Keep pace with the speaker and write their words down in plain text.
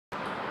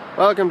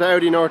Welcome to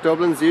Audi North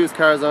Dublin's Used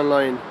Cars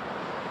Online.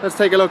 Let's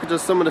take a look at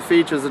just some of the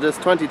features of this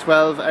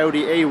 2012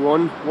 Audi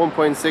A1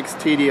 1.6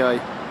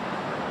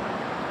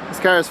 TDI.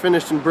 This car is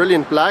finished in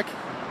brilliant black.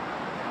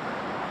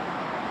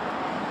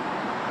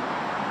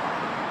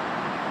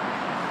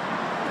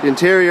 The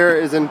interior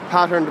is in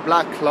patterned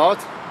black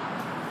cloth.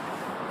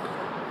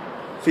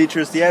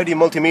 Features the Audi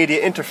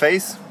multimedia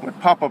interface with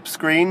pop-up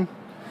screen,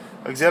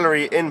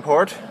 auxiliary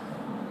input,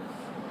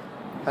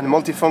 and a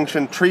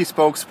multifunction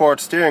 3-spoke sport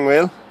steering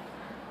wheel.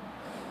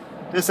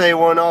 This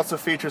A1 also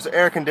features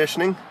air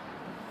conditioning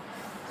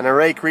and a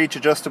rake reach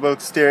adjustable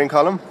steering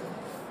column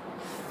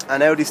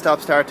and Audi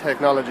stop-start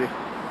technology. You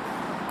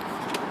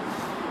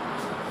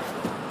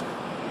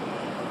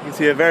can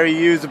see a very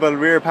usable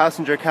rear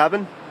passenger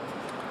cabin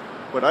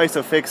with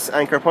ISOFIX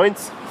anchor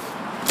points.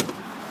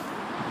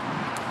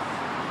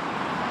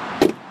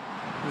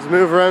 Let's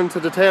move around to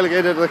the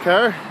tailgate of the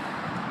car.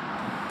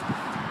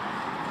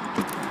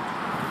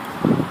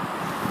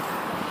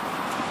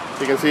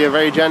 You can see a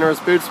very generous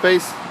boot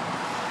space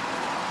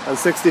and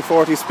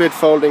 60/40 split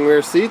folding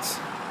rear seats.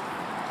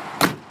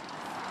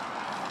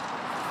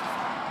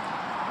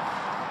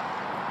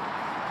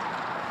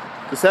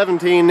 The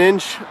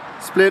 17-inch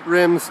split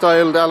rim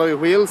styled alloy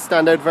wheels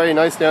stand out very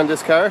nicely on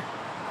this car.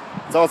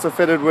 It's also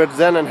fitted with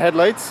xenon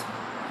headlights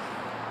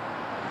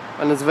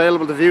and is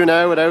available to view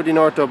now at Audi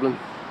North Dublin.